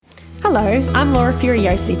Hello, I'm Laura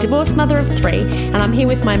Furiosi, divorced mother of 3, and I'm here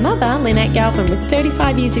with my mother, Lynette Galvin, with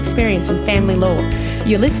 35 years' experience in family law.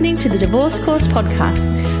 You're listening to the Divorce Course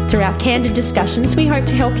podcast. Through our candid discussions, we hope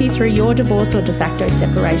to help you through your divorce or de facto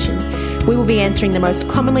separation. We will be answering the most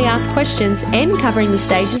commonly asked questions and covering the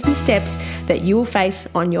stages and steps that you will face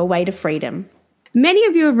on your way to freedom. Many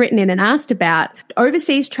of you have written in and asked about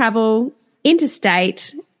overseas travel,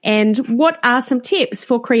 interstate, and what are some tips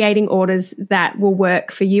for creating orders that will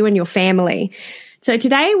work for you and your family. So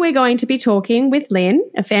today we're going to be talking with Lynn,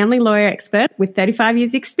 a family lawyer expert with 35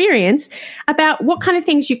 years experience, about what kind of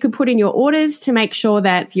things you could put in your orders to make sure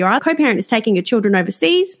that if your co-parent is taking your children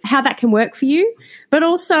overseas, how that can work for you, but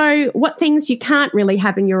also what things you can't really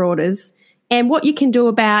have in your orders and what you can do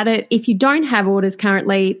about it if you don't have orders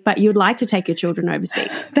currently, but you'd like to take your children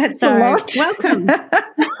overseas. That's a lot. Welcome.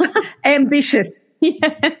 Ambitious.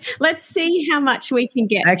 Yeah, let's see how much we can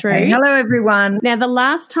get through. Hello, everyone. Now, the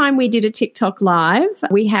last time we did a TikTok live,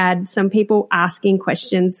 we had some people asking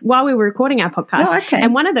questions while we were recording our podcast. Oh, okay.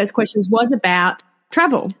 And one of those questions was about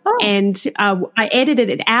travel. Oh. And I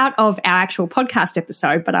edited it out of our actual podcast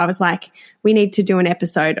episode, but I was like, we need to do an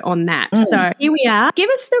episode on that. So here we are.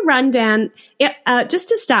 Give us the rundown. Just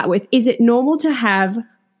to start with, is it normal to have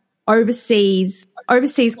overseas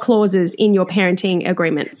clauses in your parenting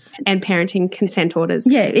agreements and parenting consent orders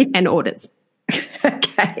and orders?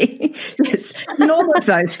 Okay. Yes, normal of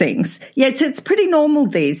those things. Yes, it's pretty normal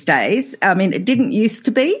these days. I mean, it didn't used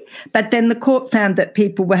to be, but then the court found that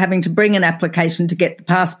people were having to bring an application to get the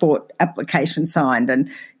passport application signed and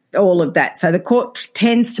all of that. So the court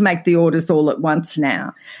tends to make the orders all at once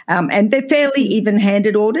now. And they're fairly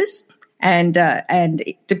even-handed orders, and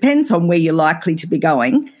it depends on where you're likely to be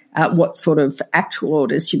going. What sort of actual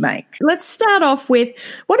orders you make. Let's start off with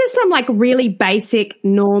what are some like really basic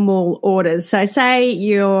normal orders. So say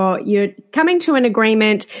you're coming to an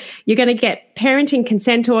agreement, you're going to get parenting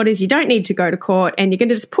consent orders, you don't need to go to court, and you're going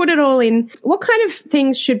to just put it all in. What kind of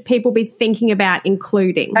things should people be thinking about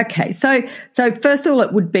including? Okay, so first of all,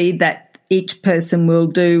 it would be that each person will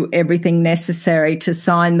do everything necessary to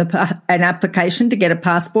sign an application to get a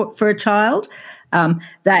passport for a child.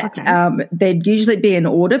 There'd usually be an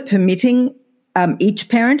order permitting each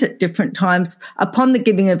parent at different times upon the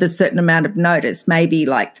giving of a certain amount of notice, maybe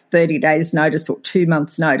like 30 days notice or 2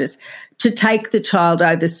 months notice, to take the child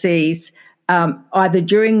overseas either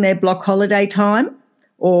during their block holiday time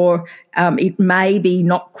or it may be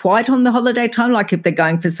not quite on the holiday time, like if they're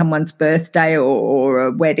going for someone's birthday or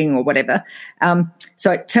a wedding or whatever.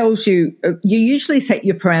 So it tells you, you usually set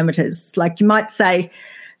your parameters. Like you might say,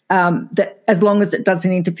 that as long as it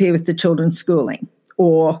doesn't interfere with the children's schooling,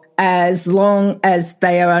 or as long as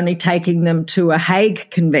they are only taking them to a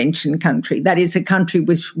Hague Convention country, that is a country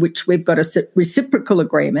which we've got a reciprocal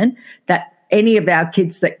agreement that any of our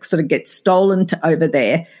kids that sort of get stolen to over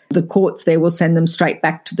there, the courts there will send them straight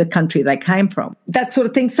back to the country they came from. That sort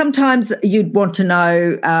of thing. Sometimes you'd want to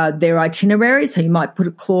know their itinerary, so you might put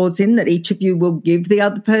a clause in that each of you will give the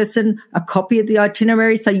other person a copy of the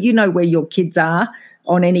itinerary so you know where your kids are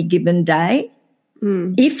on any given day.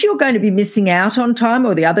 If you're going to be missing out on time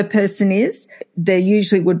or the other person is, there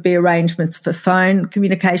usually would be arrangements for phone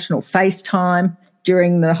communication or FaceTime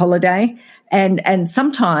during the holiday. And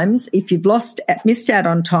sometimes if you've missed out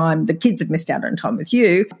on time, the kids have missed out on time with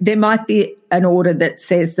you, there might be an order that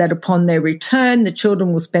says that upon their return, the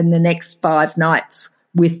children will spend the next 5 nights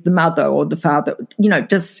with the mother or the father,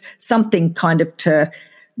 just something kind of to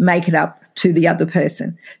make it up to the other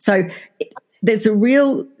person. So there's a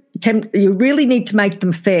real you really need to make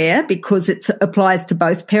them fair because it applies to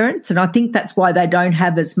both parents. And I think that's why they don't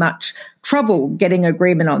have as much trouble getting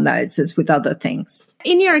agreement on those as with other things.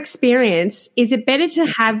 In your experience, is it better to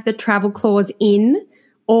have the travel clause in?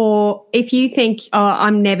 Or if you think,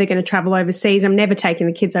 I'm never going to travel overseas, I'm never taking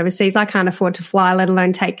the kids overseas, I can't afford to fly, let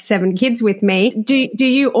alone take 7 kids with me. Do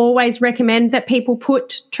you always recommend that people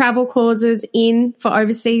put travel clauses in for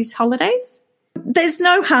overseas holidays? There's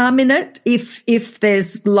no harm in it if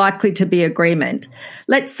there's likely to be agreement.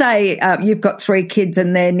 Let's say you've got 3 kids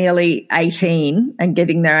and they're nearly 18 and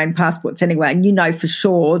getting their own passports anyway, and you know for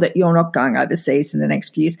sure that you're not going overseas in the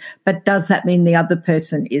next few years, but does that mean the other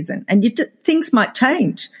person isn't? And things might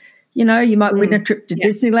change. You might win a trip to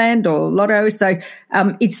Disneyland or Lotto. So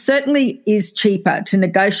it certainly is cheaper to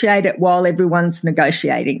negotiate it while everyone's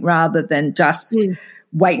negotiating rather than just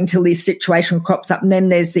wait until this situation crops up. And then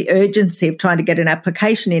there's the urgency of trying to get an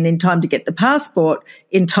application in time to get the passport,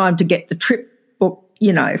 in time to get the trip booked,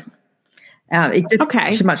 It just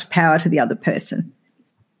gives too much power to the other person.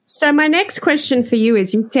 So my next question for you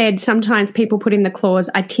is, you said sometimes people put in the clause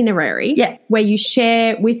itinerary, where you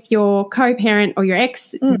share with your co-parent or your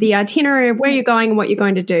ex the itinerary of where you're going and what you're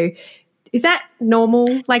going to do. Is that normal?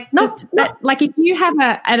 Like, like if you have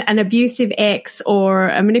an abusive ex or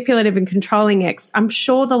a manipulative and controlling ex, I'm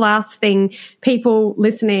sure the last thing people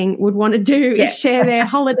listening would want to do is share their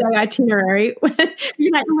holiday itinerary.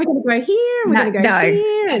 You're like, oh, we're going to go here, we're going to go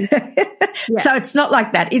here. And, So it's not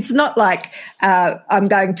like that. It's not like I'm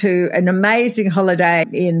going to an amazing holiday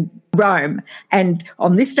in Rome, and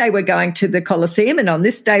on this day we're going to the Colosseum, and on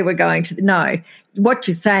this day we're going to no. What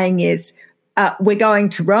you're saying is, we're going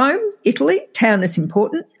to Rome, Italy. Town is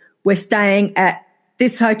important. We're staying at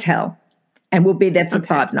this hotel, and we'll be there for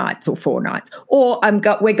 5 nights or 4 nights. Or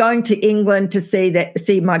we're going to England to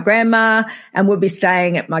see my grandma, and we'll be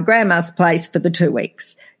staying at my grandma's place for the 2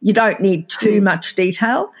 weeks. You don't need too much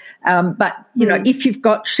detail, but you know, if you've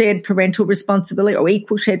got shared parental responsibility or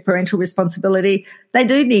equal shared parental responsibility, they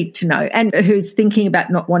do need to know. And who's thinking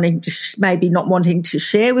about not wanting to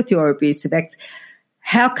share with your abusive ex,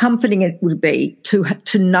 how comforting it would be to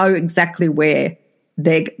know exactly where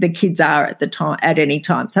the kids are at any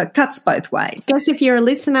time. So it cuts both ways. I guess if you're a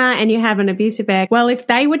listener and you have an abusive ex, well, if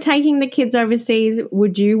they were taking the kids overseas,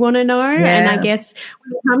 would you want to know? Yeah. And I guess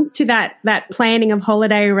when it comes to that planning of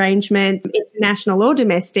holiday arrangements, international or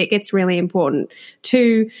domestic, it's really important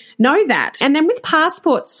to know that. And then with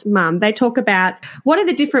passports, Mum, they talk about what are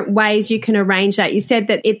the different ways you can arrange that. You said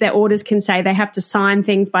that their orders can say they have to sign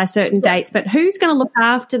things by certain dates, but who's going to look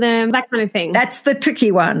after them, that kind of thing? That's the tricky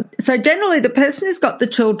one. So generally the person who's got the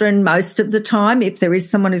children most of the time, if there is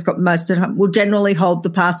someone who's got most of the time, will generally hold the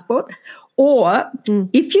passport. Or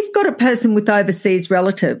if you've got a person with overseas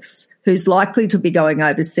relatives who's likely to be going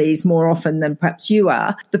overseas more often than perhaps you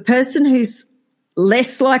are, the person who's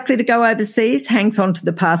less likely to go overseas hangs on to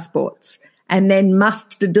the passports and then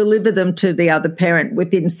must deliver them to the other parent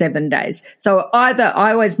within 7 days. So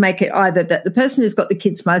I always make it either that the person who's got the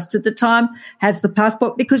kids most of the time has the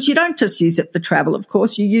passport, because you don't just use it for travel, of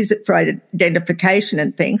course, you use it for identification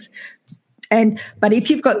and things. But if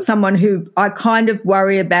you've got someone who I kind of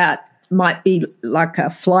worry about might be like a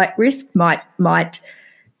flight risk, might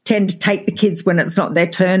tend to take the kids when it's not their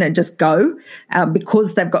turn and just go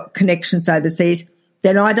because they've got connections overseas,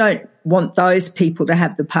 then I don't want those people to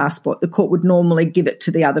have the passport. The court would normally give it to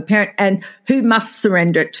the other parent, and who must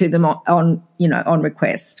surrender it to them on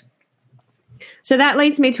request. So that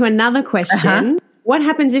leads me to another question. What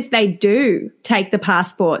happens if they do take the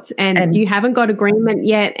passports and you haven't got agreement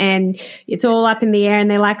yet and it's all up in the air and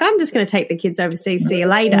they're like, I'm just going to take the kids overseas, see you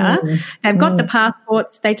later. They've got the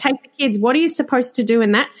passports, they take the kids. What are you supposed to do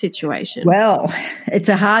in that situation? Well, it's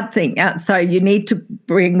a hard thing. So you need to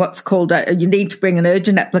bring an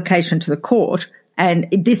urgent application to the court. And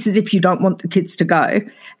this is if you don't want the kids to go,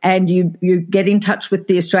 and you get in touch with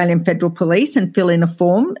the Australian Federal Police and fill in a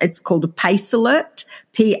form. It's called a PACE alert,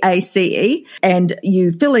 PACE, and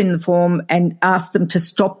you fill in the form and ask them to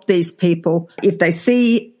stop these people. If they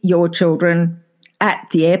see your children at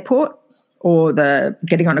the airport or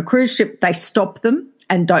getting on a cruise ship, they stop them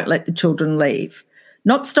and don't let the children leave.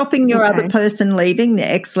 Not stopping your other person leaving,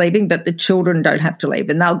 the ex leaving, but the children don't have to leave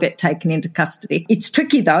and they'll get taken into custody. It's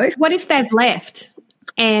tricky though. What if they've left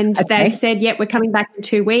and they've said, we're coming back in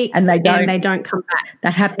 2 weeks, and they don't come back?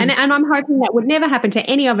 That happens. And I'm hoping that would never happen to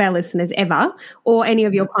any of our listeners ever, or any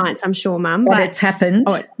of your clients, I'm sure, Mum. But it's happened.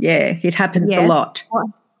 It happens a lot.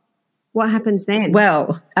 What happens then?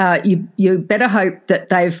 Well, you better hope that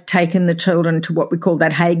they've taken the children to what we call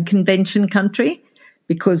that Hague Convention country,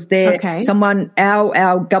 because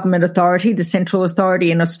our government authority, the central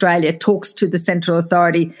authority in Australia, talks to the central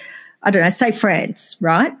authority, I don't know, say France,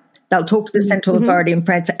 right? They'll talk to the central authority in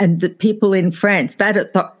France, and the people in France,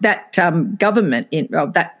 that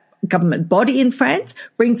government body in France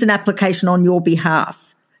brings an application on your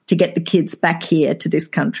behalf to get the kids back here to this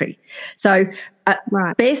country. So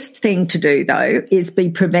best thing to do, though, is be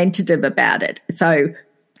preventative about it. So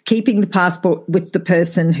keeping the passport with the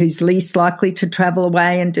person who's least likely to travel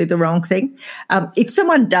away and do the wrong thing. If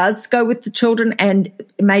someone does go with the children and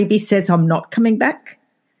maybe says, I'm not coming back,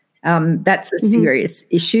 that's a serious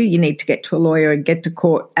issue. You need to get to a lawyer and get to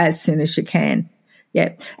court as soon as you can.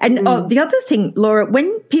 Yeah. And the other thing, Laura,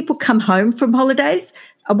 when people come home from holidays,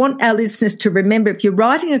 I want our listeners to remember, if you're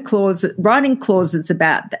writing clauses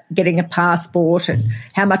about getting a passport and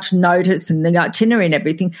how much notice and the itinerary and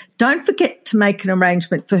everything, don't forget to make an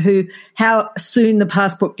arrangement for how soon the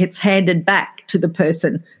passport gets handed back to the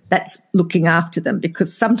person that's looking after them.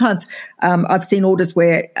 Because sometimes I've seen orders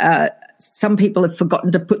where some people have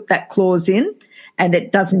forgotten to put that clause in, and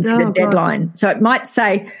it doesn't give a deadline. Gosh. So it might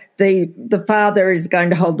say the father is going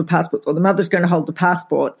to hold the passports or the mother's going to hold the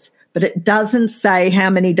passports, but it doesn't say how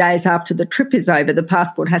many days after the trip is over the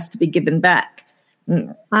passport has to be given back.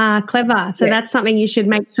 Clever. So that's something you should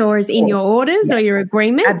make sure is in your orders or your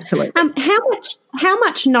agreement. Absolutely. How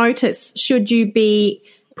much notice should you be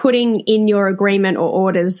putting in your agreement or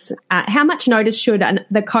orders? How much notice should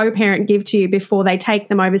the co-parent give to you before they take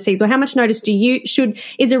them overseas, or how much notice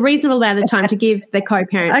is a reasonable amount of time to give the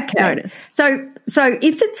co-parent notice? So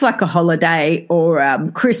if it's like a holiday or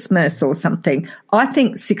Christmas or something, I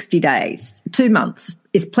think 60 days, 2 months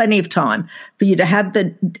is plenty of time for you to have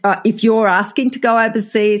if you're asking to go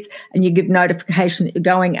overseas and you give notification that you're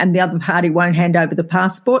going and the other party won't hand over the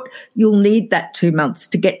passport, you'll need that 2 months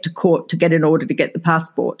to get to court to get an order to get the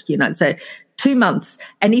passport, so 2 months.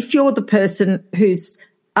 And if you're the person who's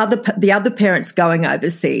the other parent's going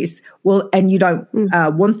overseas, and you don't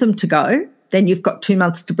want them to go, then you've got 2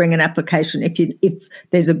 months to bring an application if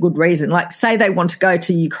there's a good reason. Like, say they want to go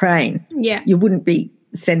to Ukraine. Yeah. You wouldn't be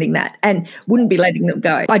sending that and wouldn't be letting them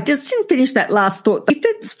go. I just didn't finish that last thought. If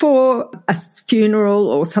it's for a funeral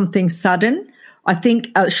or something sudden, I think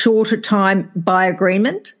a shorter time by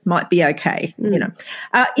agreement might be okay,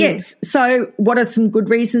 Yes. So what are some good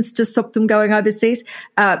reasons to stop them going overseas?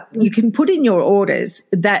 You can put in your orders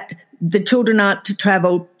that the children aren't to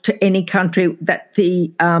travel to any country that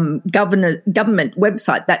the government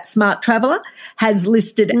website, that Smart Traveller, has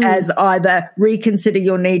listed as either reconsider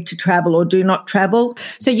your need to travel or do not travel.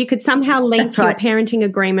 So you could somehow link your parenting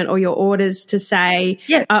agreement or your orders to say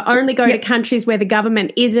only go to countries where the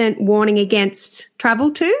government isn't warning against travel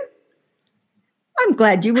to? I'm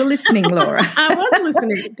glad you were listening, Laura. I was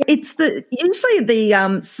listening. It's usually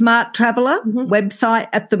the Smart Traveller website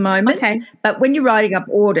at the moment. Okay. But when you're writing up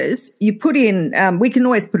orders, you put in, we can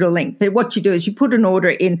always put a link, but what you do is you put an order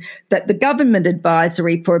in that the government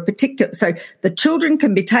advisory for a particular, so the children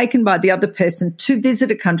can be taken by the other person to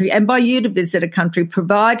visit a country and by you to visit a country,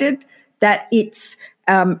 provided that its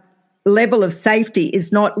level of safety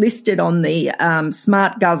is not listed on the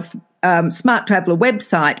Smart Traveller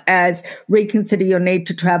website as reconsider your need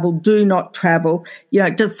to travel, do not travel.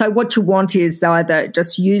 Just so what you want is either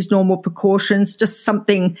just use normal precautions, just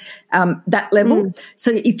something that level.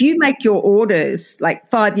 So if you make your orders, like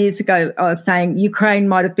 5 years ago, I was saying Ukraine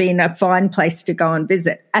might have been a fine place to go and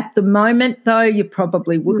visit. At the moment, though, you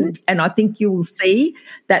probably wouldn't. And I think you will see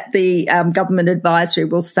that the government advisory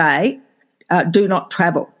will say, do not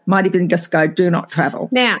travel. Might even just go, do not travel.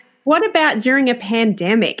 Now, what about during a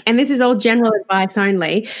pandemic? And this is all general advice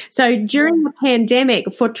only. So during the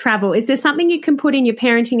pandemic for travel, is there something you can put in your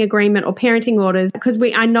parenting agreement or parenting orders? Because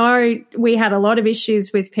I know we had a lot of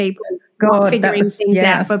issues with people figuring things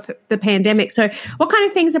out for the pandemic. So what kind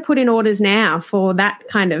of things are put in orders now for that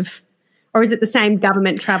kind of, or is it the same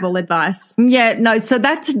government travel advice? Yeah, no, so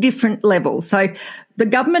that's a different level. So the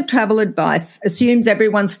government travel advice assumes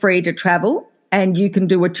everyone's free to travel and you can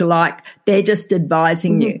do what you like. They're just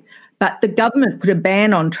advising you. But the government put a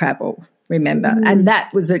ban on travel, remember, and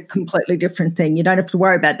that was a completely different thing. You don't have to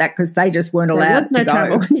worry about that because they just weren't allowed to go.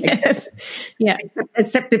 Travel. Yes.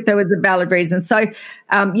 Except if there was a valid reason. So,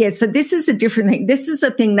 so this is a different thing. This is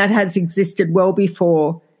a thing that has existed well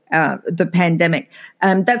before the pandemic.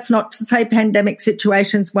 That's not to say pandemic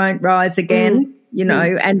situations won't rise again,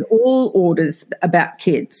 and all orders about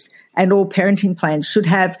kids and all parenting plans should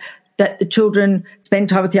have that the children spend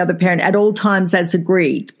time with the other parent at all times as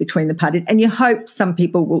agreed between the parties. And you hope some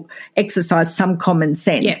people will exercise some common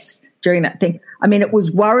sense during that thing. I mean, it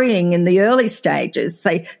was worrying in the early stages.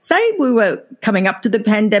 Say we were coming up to the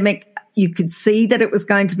pandemic, you could see that it was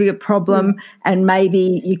going to be a problem and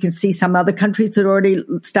maybe you can see some other countries had already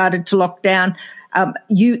started to lock down.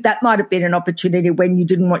 That might have been an opportunity when you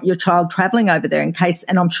didn't want your child travelling over there in case,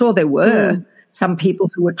 and I'm sure there were some people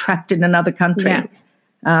who were trapped in another country. Yeah.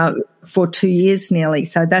 For 2 years nearly.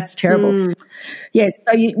 So that's terrible. Yes.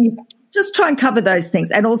 So you just try and cover those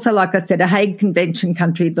things. And also, like I said, a Hague Convention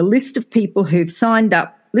country, the list of people who've signed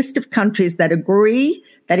up, list of countries that agree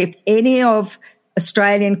that if any of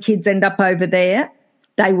Australian kids end up over there,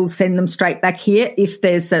 they will send them straight back here if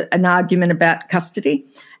there's an argument about custody.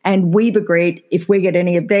 And we've agreed if we get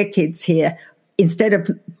any of their kids here, instead of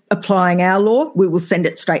applying our law, we will send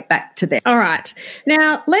it straight back to them. All right.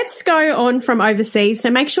 Now, let's go on from overseas. So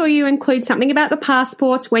make sure you include something about the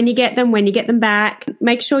passports, when you get them back.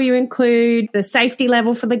 Make sure you include the safety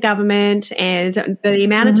level for the government and the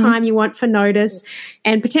amount of time you want for notice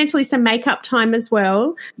and potentially some makeup time as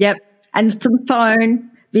well. Yep. And some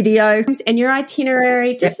phone, video. And your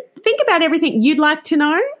itinerary. Just think about everything you'd like to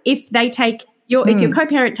know if they take if your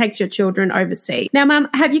co-parent takes your children overseas. Now, Mum,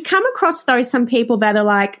 have you come across, though, some people that are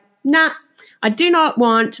like, nah, I do not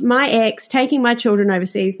want my ex taking my children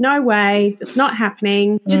overseas. No way. It's not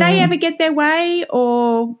happening. Do they ever get their way,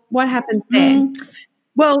 or what happens there?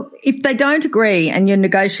 Well, if they don't agree and you're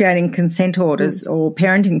negotiating consent orders or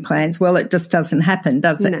parenting plans, well, it just doesn't happen,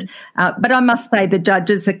 does it? No. But I must say the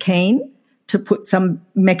judges are keen to put some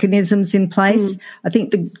mechanisms in place. I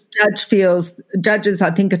think the judges,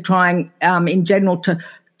 I think, are trying in general to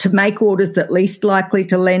make orders that least likely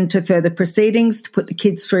to lend to further proceedings, to put the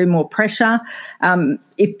kids through more pressure.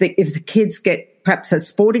 If the kids get perhaps a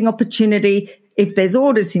sporting opportunity, if there's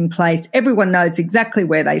orders in place, everyone knows exactly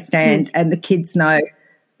where they stand and the kids know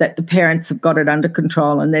that the parents have got it under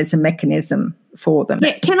control and there's a mechanism for them.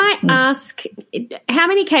 Yeah, can I ask, how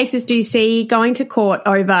many cases do you see going to court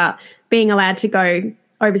over being allowed to go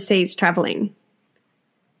overseas travelling?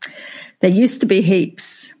 There used to be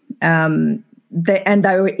heaps, and they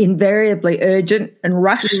were invariably urgent and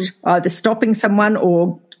rushed, either stopping someone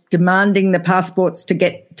or demanding the passports to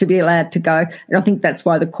be allowed to go. And I think that's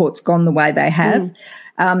why the court's gone the way they have.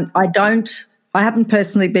 I haven't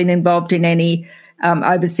personally been involved in any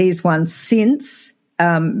overseas ones since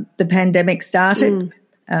the pandemic started.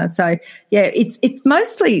 It's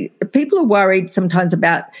mostly people are worried sometimes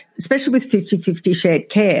about, especially with 50-50 shared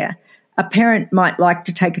care, a parent might like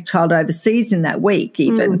to take a child overseas in that week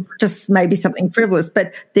even, just maybe something frivolous,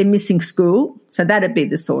 but they're missing school. So that'd be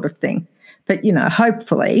the sort of thing. But,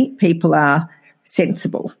 hopefully people are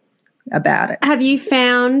sensible about it. Have you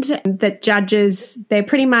found that judges, they're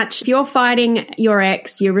pretty much, if you're fighting your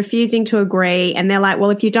ex, you're refusing to agree, and they're like, well,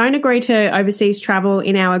 if you don't agree to overseas travel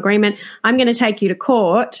in our agreement, I'm going to take you to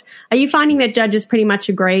court. Are you finding that judges pretty much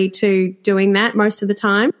agree to doing that most of the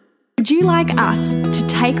time? Would you like us to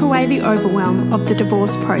take away the overwhelm of the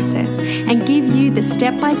divorce process and give you the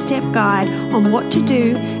step-by-step guide on what to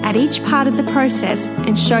do at each part of the process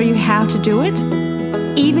and show you how to do it?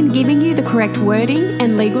 Even giving you the correct wording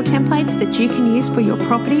and legal templates that you can use for your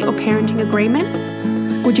property or parenting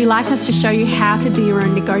agreement? Would you like us to show you how to do your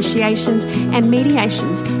own negotiations and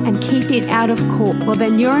mediations and keep it out of court? Well,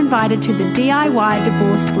 then you're invited to the DIY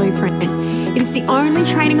Divorce Blueprint. It is the only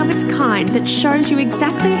training of its kind that shows you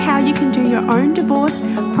exactly how you can do your own divorce,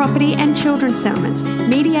 property and children's settlements,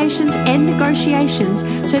 mediations and negotiations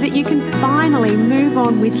so that you can finally move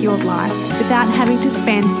on with your life without having to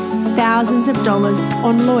spend thousands of dollars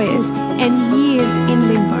on lawyers and years in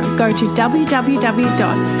limbo. Go to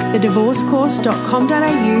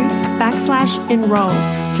www.thedivorcecourse.com.au/enroll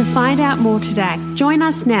to find out more today. Join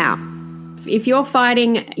us now. If you're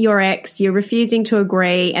fighting your ex, you're refusing to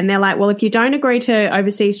agree, and they're like, well, if you don't agree to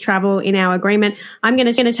overseas travel in our agreement, I'm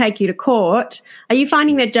going to take you to court. Are you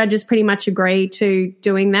finding that judges pretty much agree to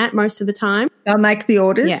doing that most of the time? They'll make the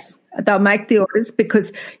orders. Yeah. They'll make the orders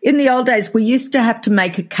because in the old days, we used to have to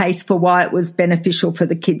make a case for why it was beneficial for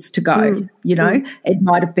the kids to go. It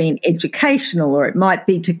might have been educational, or it might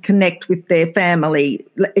be to connect with their family,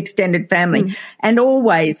 extended family. And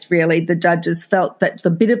always really the judges felt that the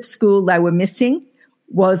bit of school they were missing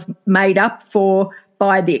was made up for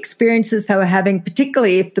by the experiences they were having,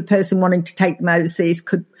 particularly if the person wanting to take them overseas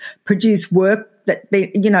could produce work that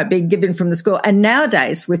being given from the school. And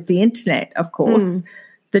nowadays with the internet, of course,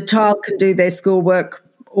 the child can do their schoolwork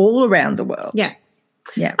all around the world. Yeah.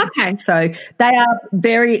 Okay. So they are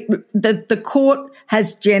the court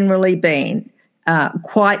has generally been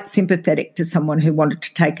quite sympathetic to someone who wanted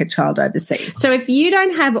to take a child overseas. So if you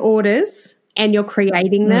don't have orders and you're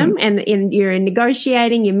creating them and you're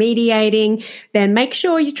negotiating, you're mediating, then make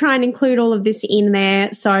sure you try and include all of this in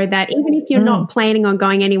there so that even if you're not planning on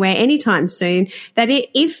going anywhere anytime soon, that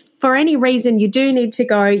if for any reason you do need to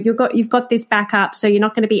go, you've got this backup, so you're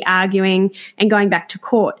not going to be arguing and going back to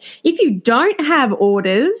court. If you don't have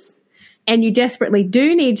orders and you desperately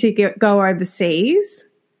do need to go overseas,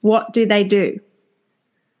 what do they do?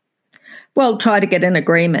 Well, try to get an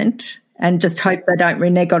agreement and just hope they don't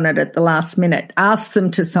renege on it at the last minute. Ask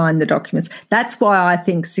them to sign the documents. That's why I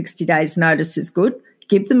think 60 days notice is good.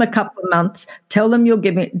 Give them a couple of months. Tell them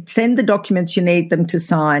send the documents you need them to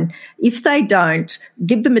sign. If they don't,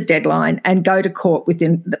 give them a deadline and go to court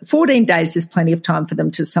within 14 days. Is plenty of time for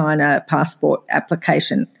them to sign a passport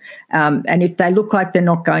application. And if they look like they're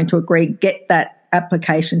not going to agree, get that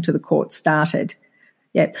application to the court started.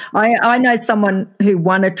 Yeah. I know someone who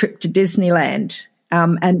won a trip to Disneyland.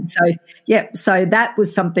 So that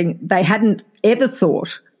was something they hadn't ever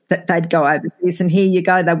thought that they'd go overseas, and here you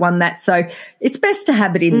go, they won that. So it's best to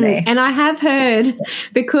have it in there. And I have heard,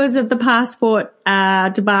 because of the passport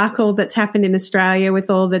debacle that's happened in Australia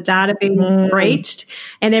with all the data being breached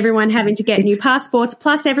and everyone having to get new passports,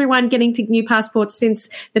 plus everyone getting to new passports since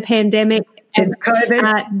the pandemic. Since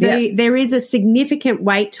COVID. There is a significant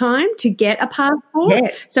wait time to get a passport.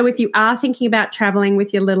 Yeah. So if you are thinking about travelling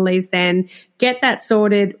with your littlies, then get that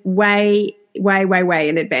sorted way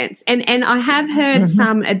in advance. And I have heard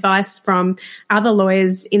some advice from other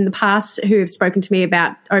lawyers in the past who have spoken to me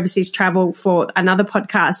about overseas travel for another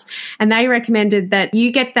podcast, and they recommended that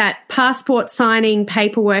you get that passport signing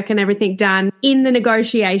paperwork and everything done in the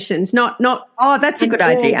negotiations, not Oh, that's a good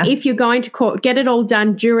idea. If you're going to court, get it all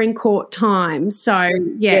done during court time. So,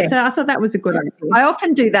 Yes. So I thought that was a good idea. I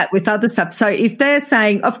often do that with other stuff. So if they're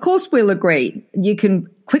saying, of course we'll agree, you can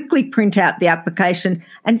quickly print out the application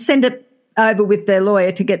and send it over with their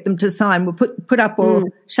lawyer to get them to sign. We'll put up or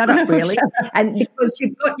shut up, really. And because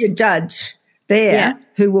you've got your judge there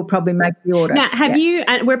who will probably make the order. Now, have you,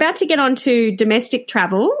 we're about to get on to domestic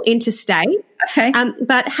travel interstate. Okay.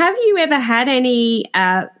 But have you ever had any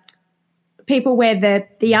people where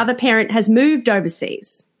the other parent has moved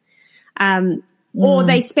overseas? Or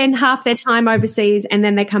they spend half their time overseas and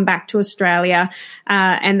then they come back to Australia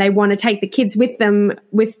and they want to take the kids with them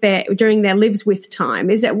during their lives with time.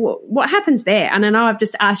 Is it what happens there? And I know I've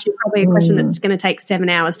just asked you probably a question that's going to take 7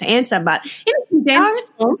 hours to answer, but in a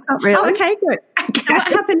condensed form. It's not really. Oh, okay, good. Okay. So what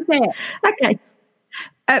happens there? Okay.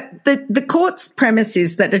 The court's premise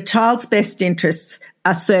is that a child's best interests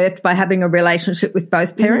are served by having a relationship with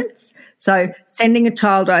both parents. So sending a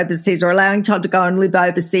child overseas or allowing a child to go and live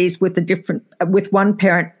overseas with one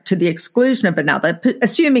parent to the exclusion of another,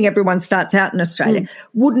 assuming everyone starts out in Australia,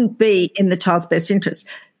 wouldn't be in the child's best interest.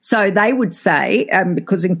 So they would say,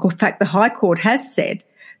 because in fact the High Court has said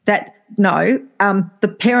that no, the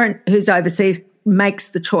parent who's overseas makes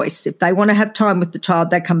the choice. If they want to have time with the child,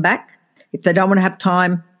 they come back. If they don't want to have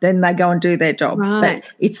time, then they go and do their job. Right.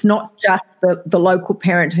 But it's not just the local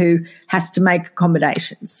parent who has to make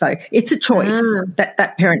accommodations. So it's a choice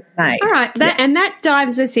that parents made. All right. And that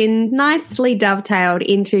dives us in nicely dovetailed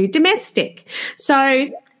into domestic. So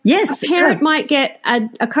yes, a parent might get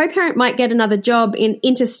a co-parent might get another job in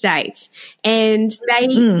interstate and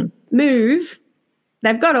they move.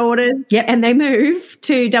 They've got orders and they move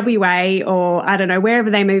to WA or I don't know, wherever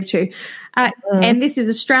they move to. And this is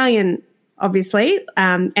Australian, obviously,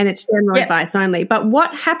 and it's general advice only. But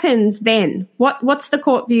what happens then? What's the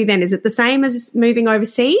court view then? Is it the same as moving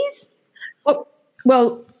overseas?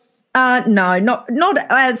 Well, no, not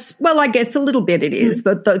as well. I guess a little bit it is,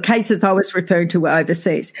 but the cases I was referring to were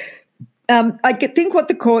overseas. I think what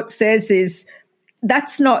the court says is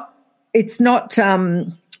it's not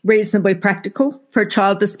reasonably practical for a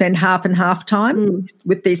child to spend half and half time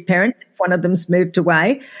with these parents if one of them's moved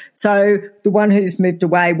away. So the one who's moved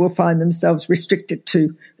away will find themselves restricted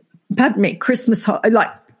to, Christmas, like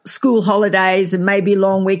school holidays and maybe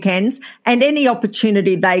long weekends, and any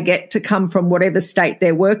opportunity they get to come from whatever state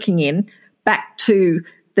they're working in back to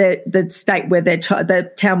the state where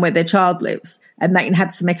the town where their child lives, and they can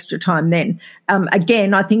have some extra time then.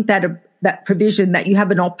 Again, I think that provision that you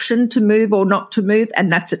have an option to move or not to move,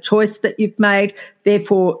 and that's a choice that you've made.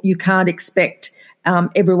 Therefore, you can't expect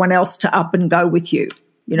everyone else to up and go with you.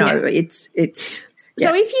 You know, it's.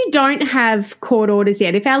 So if you don't have court orders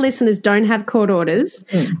yet, if our listeners don't have court orders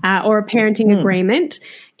or a parenting agreement,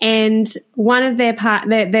 and one of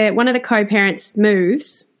one of the co-parents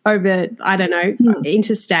moves over, I don't know,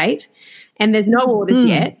 interstate, and there's no orders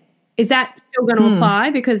yet. Is that still going to apply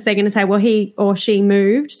because they're going to say, well, he or she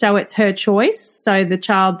moved, so it's her choice, so the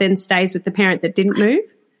child then stays with the parent that didn't move?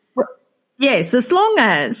 Yes, as long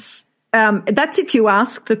as that's if you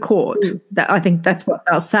ask the court. That I think that's what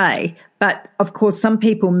they'll say. But, of course, some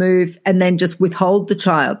people move and then just withhold the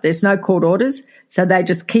child. There's no court orders, so they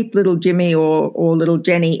just keep little Jimmy or little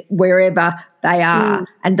Jenny wherever they are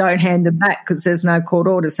and don't hand them back because there's no court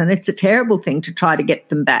orders. And it's a terrible thing to try to get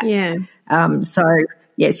them back. Yeah. So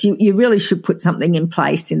yes, you really should put something in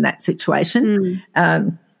place in that situation.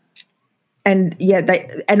 And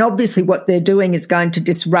obviously what they're doing is going to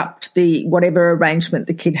disrupt whatever arrangement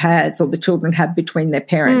the kid has or the children have between their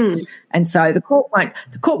parents. And so the court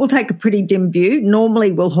will take a pretty dim view.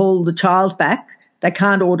 Normally will haul the child back. They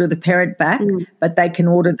can't order the parent back, but they can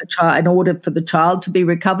order for the child to be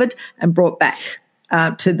recovered and brought back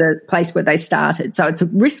to the place where they started. So it's a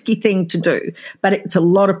risky thing to do, but it's a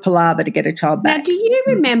lot of palaver to get a child back. Now, do you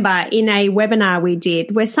remember in a webinar we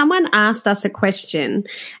did where someone asked us a question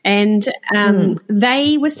and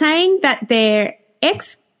they were saying that their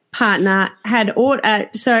partner had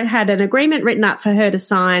an agreement written up for her to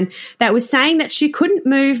sign that was saying that she couldn't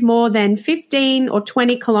move more than 15 or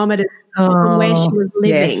 20 kilometres from where she was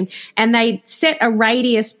living. Yes. And they set a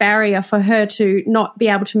radius barrier for her to not be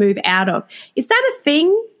able to move out of. Is that a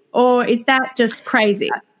thing, or is that just crazy?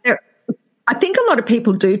 I think a lot of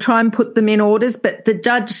people do try and put them in orders, but the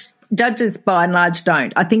judges by and large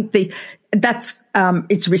don't. I think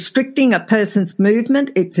it's restricting a person's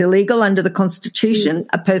movement. It's illegal under the Constitution.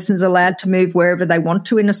 A person's allowed to move wherever they want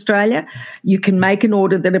to in Australia. You can make an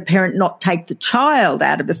order that a parent not take the child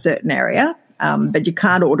out of a certain area, but you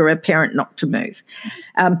can't order a parent not to move.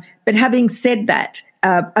 But having said that,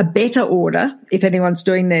 a better order, if anyone's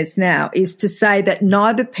doing this now, is to say that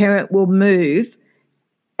neither parent will move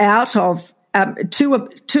out of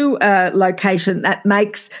to a location that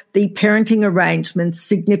makes the parenting arrangements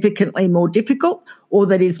significantly more difficult, or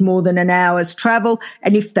that is more than an hour's travel.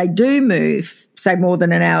 And if they do move, say more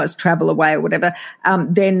than an hour's travel away or whatever,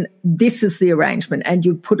 then this is the arrangement. And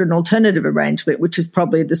you put an alternative arrangement, which is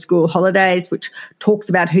probably the school holidays, which talks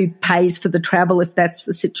about who pays for the travel if that's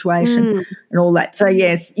the situation and all that. So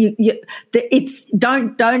yes,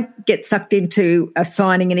 don't get sucked into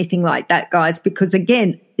signing anything like that, guys, because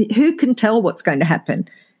again, who can tell what's going to happen?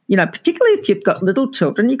 You know, particularly if you've got little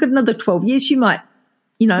children, you've got another 12 years, you might,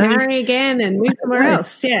 marry again and move somewhere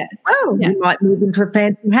else. Yeah. Well, you might move into a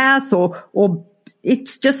fancy house or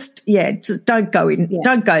it's just don't go in. Yeah.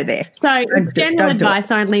 Don't go there. So it's general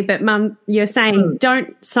advice only, but Mum, you're saying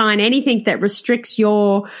don't sign anything that restricts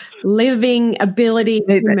your living ability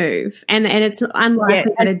to move. And it's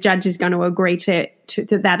unlikely that a judge is going to agree to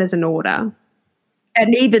that as an order.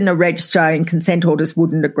 And even the registrar and consent orders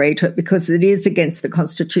wouldn't agree to it because it is against the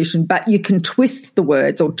Constitution. But you can twist the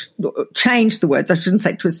words or change the words. I shouldn't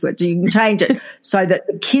say twist the words. You can change it so that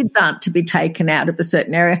the kids aren't to be taken out of a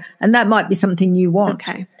certain area. And that might be something you want.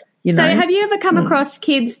 Okay. So have you ever come across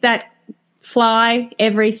kids that fly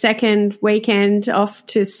every second weekend off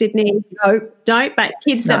to Sydney? No, but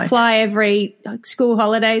kids that fly every school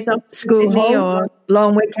holidays off to Sydney or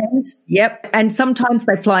long weekends. Yep. And sometimes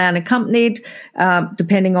they fly unaccompanied,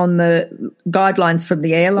 depending on the guidelines from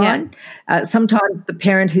the airline. Yep. Sometimes the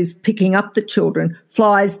parent who's picking up the children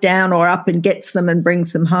flies down or up and gets them and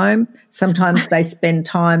brings them home. Sometimes they spend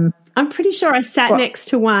time. I'm pretty sure I sat next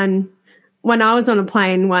to one when I was on a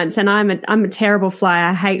plane once, and I'm a terrible flyer.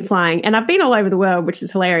 I hate flying, and I've been all over the world, which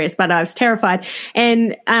is hilarious, but I was terrified.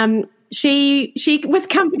 And she was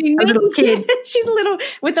accompanying me. A little kid. She's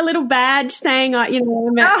with a little badge saying,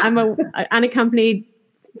 I'm a unaccompanied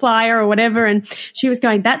flyer or whatever, and she was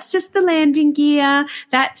going, that's just the landing gear,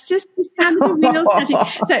 that's just the sound of the wheels touching.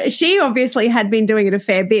 So she obviously had been doing it a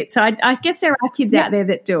fair bit. So I guess there are kids out there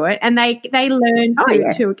that do it, and they learn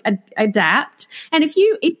to adapt. And if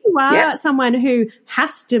you are someone who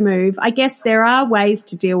has to move, I guess there are ways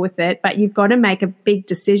to deal with it, but you've got to make a big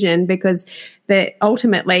decision because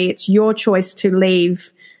ultimately it's your choice to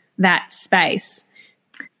leave that space.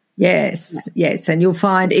 Yes. And you'll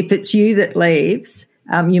find if it's you that leaves,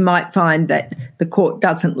 you might find that the court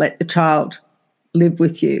doesn't let the child live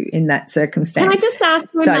with you in that circumstance. Can I just ask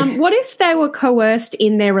you, what if they were coerced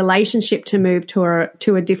in their relationship to move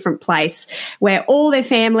to a different place where all their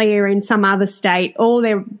family are in some other state, all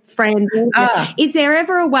their friends? Is there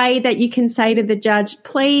ever a way that you can say to the judge,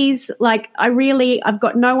 please, I've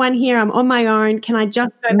got no one here, I'm on my own, can I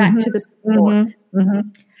just go back to the court?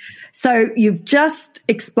 So you've just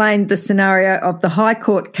explained the scenario of the High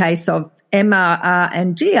Court case of MRR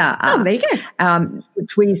and GRR. Oh, there you go.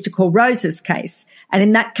 Which we used to call Rose's case. And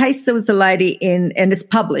in that case, there was a lady and it's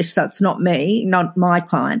published, so it's not me, not my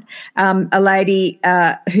client, a lady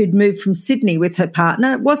who'd moved from Sydney with her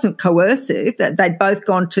partner. It wasn't coercive. They'd both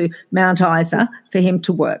gone to Mount Isa for him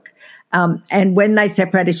to work. And when they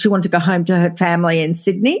separated, she wanted to go home to her family in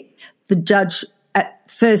Sydney. The judge, at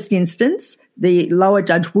first instance, the lower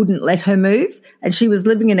judge wouldn't let her move, and she was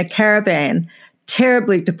living in a caravan,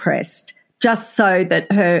 terribly depressed, just so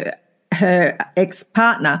that her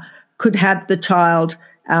ex-partner could have the child,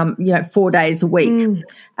 4 days a week.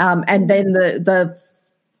 And then the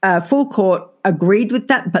full court agreed with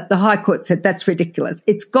that, but the High Court said that's ridiculous.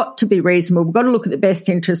 It's got to be reasonable. We've got to look at the best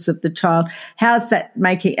interests of the child. How's that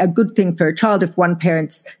making a good thing for a child if one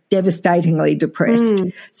parent's devastatingly depressed?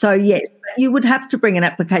 So, yes, you would have to bring an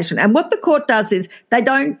application. And what the court does is they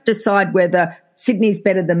don't decide whether Sydney's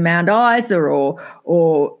better than Mount Isa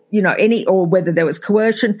or whether there was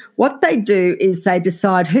coercion. What they do is they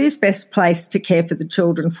decide who's best placed to care for the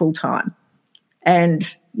children full time.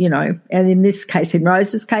 And in this case, in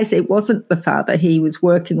Rose's case, it wasn't the father. He was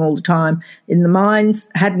working all the time in the mines,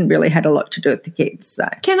 hadn't really had a lot to do with the kids. So.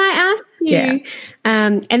 Can I ask you. Yeah.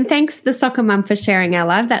 And thanks, the soccer mum, for sharing our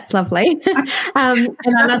live. That's lovely. And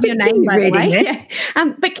I love your name, by the way. Yeah.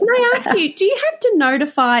 But can I ask you, do you have to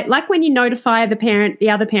notify, like when you notify the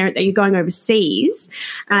other parent that you're going overseas,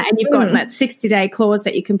 and you've got that 60-day clause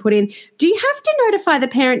that you can put in, do you have to notify the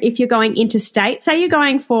parent if you're going interstate? Say you're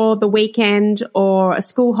going for the weekend or a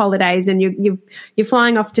school holidays and you're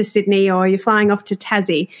flying off to Sydney or you're flying off to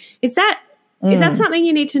Tassie. Is that something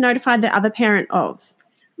you need to notify the other parent of?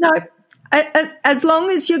 No. As long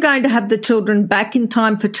as you're going to have the children back in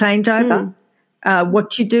time for changeover,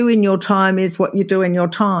 what you do in your time is what you do in your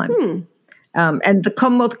time. And the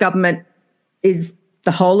Commonwealth Government is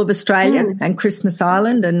the whole of Australia and Christmas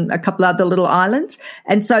Island and a couple other little islands.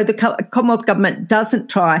 And so the Commonwealth Government doesn't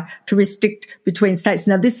try to restrict between states.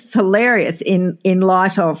 Now, this is hilarious in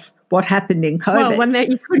light of what happened in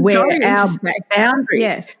COVID, where our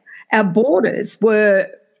boundaries, our borders were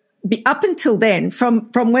up until then,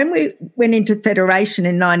 from when we went into Federation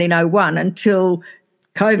in 1901 until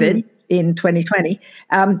COVID in 2020,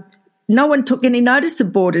 no one took any notice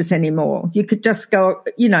of borders anymore. You could just go,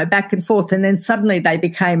 back and forth, and then suddenly they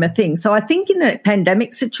became a thing. So I think in a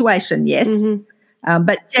pandemic situation, yes,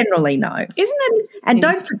 but generally no. Isn't that interesting? And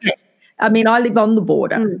don't forget, I live on the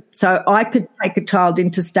border, so I could take a child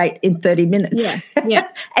interstate in 30 minutes. Yeah.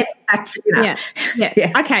 And back for dinner.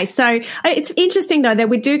 Yeah. Okay, so it's interesting, though, that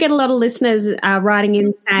we do get a lot of listeners writing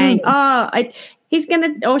in saying, he's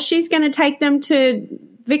going to or she's going to take them to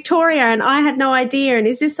Victoria and I had no idea, and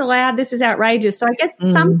is this allowed? This is outrageous. So I guess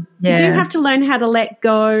some do have to learn how to let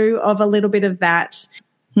go of a little bit of that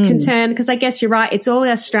concern, because I guess you're right, it's all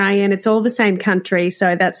Australian, it's all the same country,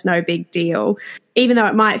 so that's no big deal, even though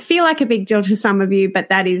it might feel like a big deal to some of you, but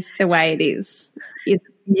that is the way it is.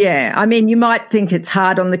 Yeah, you might think it's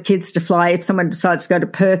hard on the kids to fly if someone decides to go to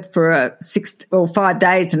Perth for 6 or 5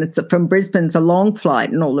 days and it's from Brisbane's a long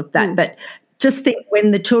flight and all of that, but just think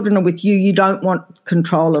when the children are with you, you don't want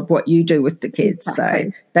control of what you do with the kids.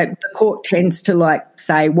 Exactly. So the court tends to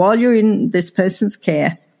say, while you're in this person's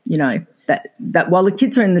care, that while the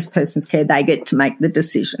kids are in this person's care, they get to make the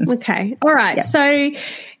decisions. Okay. All right. Yeah. So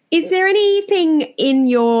is there anything in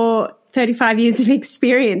your 35 years of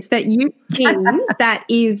experience that you think that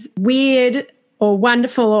is weird or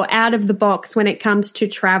wonderful or out of the box when it comes to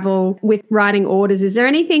travel with writing orders? Is there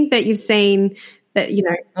anything that you've seen that,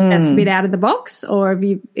 that's a bit out of the box, or have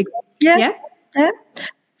you? Yeah.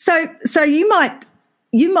 So you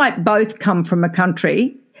might both come from a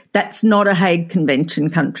country that's not a Hague Convention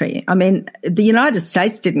country. The United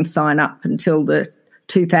States didn't sign up until the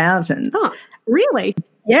 2000s. Oh, really?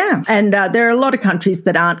 Yeah. And there are a lot of countries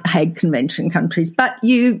that aren't Hague Convention countries, but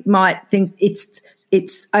you might think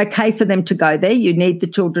it's okay for them to go there. You need the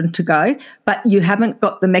children to go, but you haven't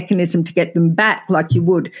got the mechanism to get them back like you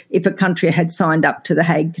would if a country had signed up to the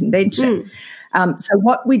Hague Convention. So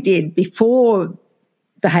what we did before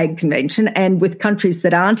the Hague Convention, and with countries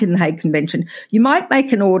that aren't in the Hague Convention, you might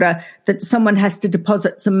make an order that someone has to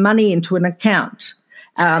deposit some money into an account.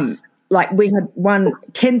 Like we had one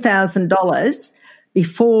 $10,000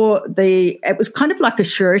 before it was kind of like a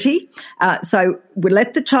surety. So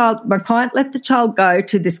my client let the child go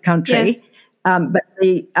to this country, but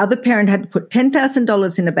the other parent had to put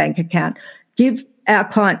 $10,000 in a bank account, give our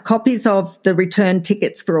client copies of the return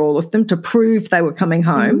tickets for all of them to prove they were coming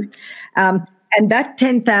home. And that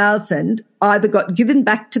 $10,000 either got given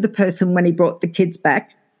back to the person when he brought the kids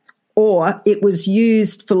back, or it was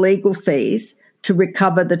used for legal fees to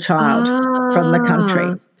recover the child from the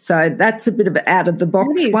country. So that's a bit of an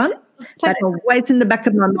out-of-the-box one. That's always in the back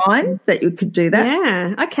of my mind that you could do that.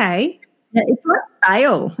 Yeah, okay. Yeah, it's like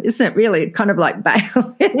bail, isn't it, really? Kind of like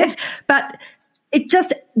bail. But it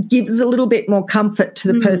just gives a little bit more comfort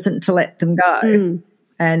to the person to let them go.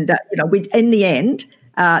 And, in the end,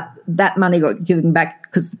 that money got given back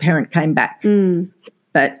because the parent came back.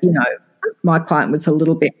 But, my client was a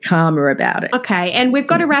little bit calmer about it. Okay, and we've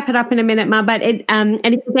got to wrap it up in a minute, Ma, but and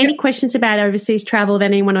if there's any questions about overseas travel that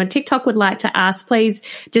anyone on TikTok would like to ask, please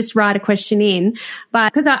just write a question in.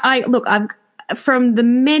 But because I've from the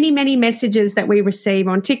many, many messages that we receive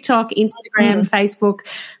on TikTok, Instagram, Facebook,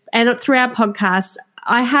 and through our podcasts,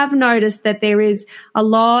 I have noticed that there is a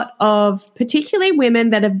lot of particularly women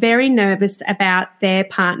that are very nervous about their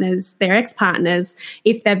partners, their ex-partners,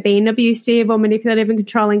 if they've been abusive or manipulative and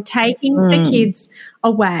controlling, taking the kids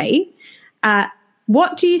away.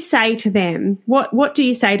 What do you say to them? What do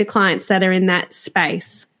you say to clients that are in that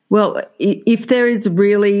space? Well, if there is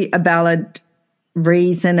really a valid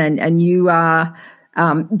reason and you are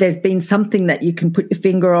there's been something that you can put your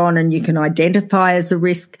finger on and you can identify as a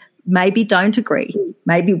risk, maybe don't agree.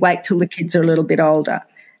 Maybe wait till the kids are a little bit older.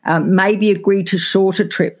 Maybe agree to shorter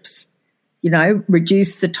trips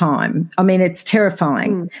reduce the time. I mean, it's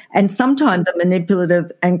terrifying. And sometimes a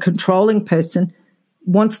manipulative and controlling person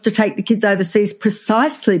wants to take the kids overseas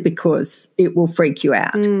precisely because it will freak you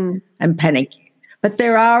out and panic you. But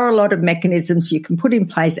there are a lot of mechanisms you can put in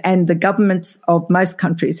place, and the governments of most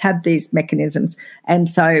countries have these mechanisms. And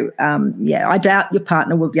so, I doubt your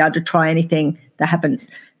partner will be able to try anything that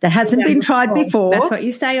hasn't been tried before. That's what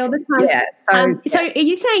you say all the time. Yeah. So are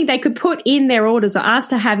you saying they could put in their orders or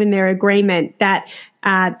ask to have in their agreement that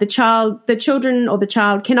the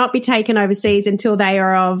child cannot be taken overseas until they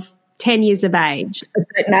are of 10 years of age? A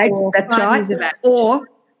certain age, that's right. Or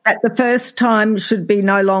that the first time should be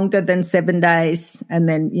no longer than 7 days, and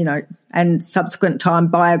then, and subsequent time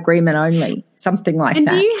by agreement only, something like that. And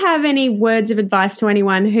do you have any words of advice to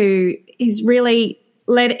anyone who is really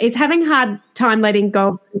is having a hard time letting go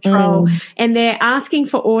of control and they're asking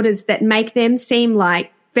for orders that make them seem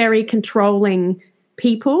like very controlling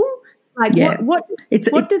people? Like what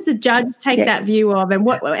does the judge take that view of, and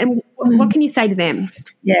what can you say to them?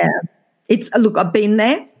 Yeah. Look, I've been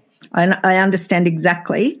there. I understand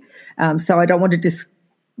exactly. So I don't want to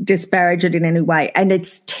disparage it in any way. And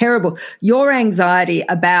it's terrible. Your anxiety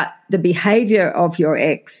about the behaviour of your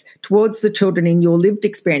ex towards the children in your lived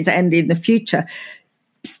experience and in the future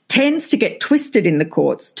tends to get twisted in the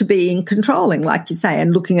courts to being controlling, like you say,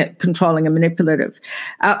 and looking at controlling and manipulative.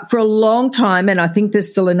 For a long time, and I think there's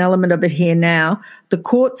still an element of it here now, the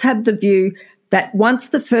courts have the view that once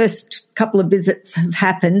the first couple of visits have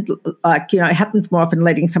happened, it happens more often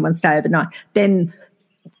letting someone stay overnight, then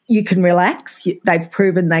you can relax. They've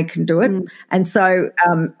proven they can do it. And so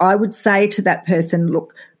I would say to that person,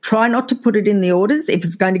 look, try not to put it in the orders. If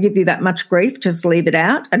it's going to give you that much grief, just leave it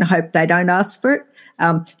out and hope they don't ask for it.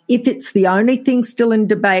 If it's the only thing still in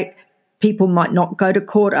debate, people might not go to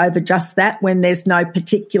court over just that when there's no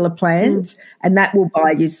particular plans, and that will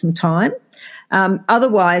buy you some time.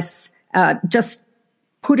 Otherwise, just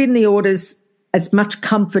put in the orders as much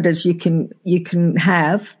comfort as you can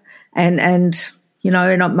have, and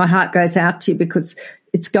my heart goes out to you because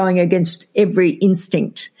it's going against every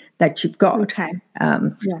instinct that you've got. Okay.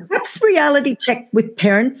 Perhaps reality check with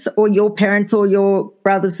parents or your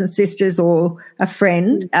brothers and sisters or a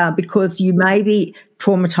friend, because you may be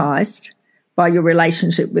traumatized by your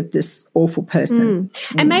relationship with this awful person.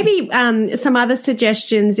 And maybe some other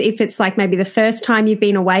suggestions, if it's like maybe the first time you've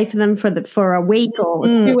been away for them for a week or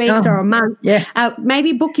 2 weeks or a month,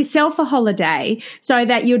 maybe book yourself a holiday so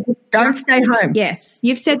that you don't stay home. Yes,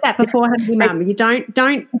 you've said that before, haven't you, Mum? You don't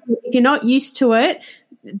if you're not used to it,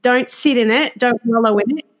 don't sit in it, don't wallow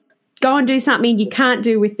in it. Go and do something you can't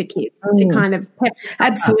do with the kids to kind of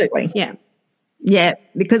absolutely up. Yeah,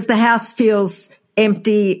 because the house feels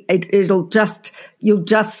empty. You'll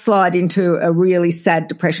just slide into a really sad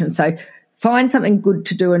depression. So find something good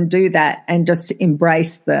to do and do that, and just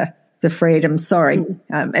embrace the freedom. Sorry,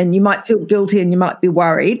 and you might feel guilty and you might be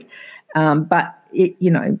worried, but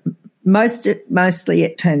mostly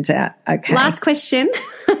it turns out okay. Last question.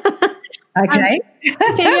 Okay.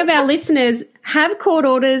 If any of our listeners have court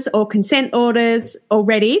orders or consent orders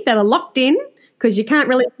already that are locked in, because you can't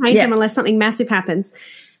really change them unless something massive happens,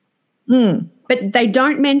 but they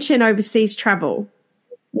don't mention overseas travel,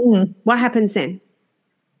 what happens then?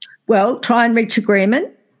 Well, try and reach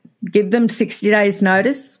agreement. Give them 60 days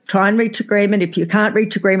notice. Try and reach agreement. If you can't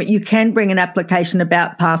reach agreement, you can bring an application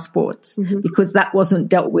about passports, because that wasn't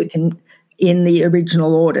dealt with in the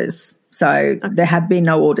original orders. So there have been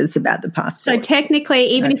no orders about the passport. So technically,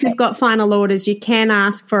 even if you've got final orders, you can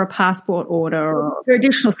ask for a passport order or for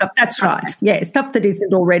additional stuff. That's right. Yeah, stuff that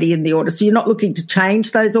isn't already in the order. So you're not looking to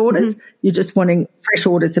change those orders. You're just wanting fresh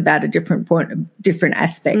orders about a different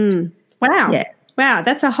aspect. Wow. Yeah. Wow,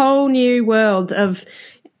 that's a whole new world of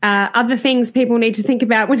other things people need to think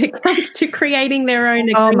about when it comes to creating their own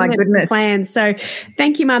agreement plans. So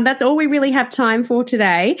thank you, Mum. That's all we really have time for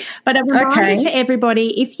today. But a reminder to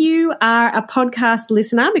everybody, if you are a podcast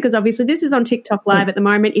listener, because obviously this is on TikTok Live at the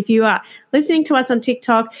moment, if you are listening to us on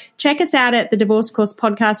TikTok, check us out at the Divorce Course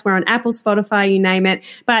Podcast. We're on Apple, Spotify, you name it.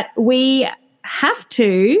 But we have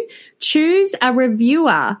to choose a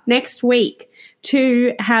reviewer next week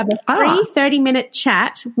to have a free 30-minute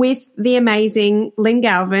chat with the amazing Lynn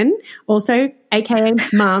Galvin, also aka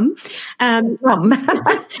Mum. And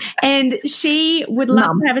she would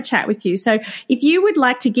love to have a chat with you. So if you would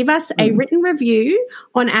like to give us a written review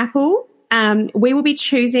on Apple, we will be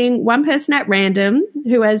choosing one person at random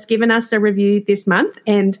who has given us a review this month.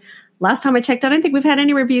 And last time I checked, I don't think we've had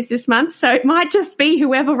any reviews this month, so it might just be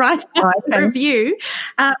whoever writes us a review.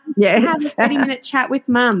 Have a 30-minute chat with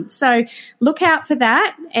Mum. So look out for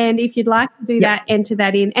that, and if you'd like to do that, enter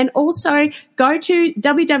that in. And also go to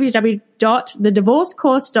www.divorcecourse.com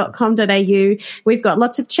www.thedivorcecourse.com.au. We've got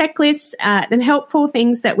lots of checklists and helpful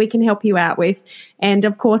things that we can help you out with. And,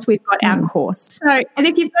 of course, we've got our course. So, and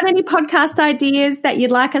if you've got any podcast ideas that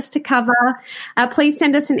you'd like us to cover, please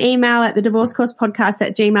send us an email at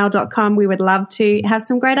thedivorcecourse.podcast@gmail.com. We would love to have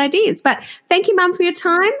some great ideas. But thank you, Mum, for your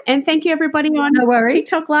time. And thank you, everybody on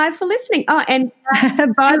TikTok Live for listening. Oh, and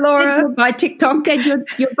bye, Laura. Bye, TikTok. You're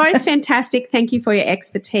both fantastic. Thank you for your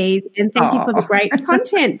expertise. And thank you for the great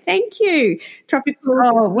content. Thank you. Tropical.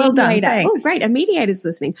 Oh, well done. Thanks. Oh, great. A mediator's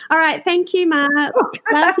listening. All right. Thank you, Mark.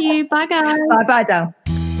 Love you. Bye, guys. Bye, Dale.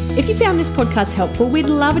 If you found this podcast helpful, we'd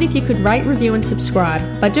love it if you could rate, review and subscribe.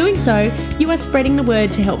 By doing so, you are spreading the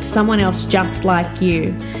word to help someone else just like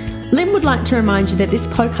you. Lynn would like to remind you that this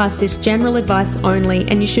podcast is general advice only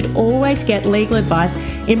and you should always get legal advice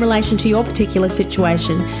in relation to your particular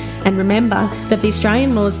situation. And remember that the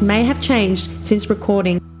Australian laws may have changed since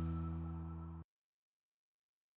recording.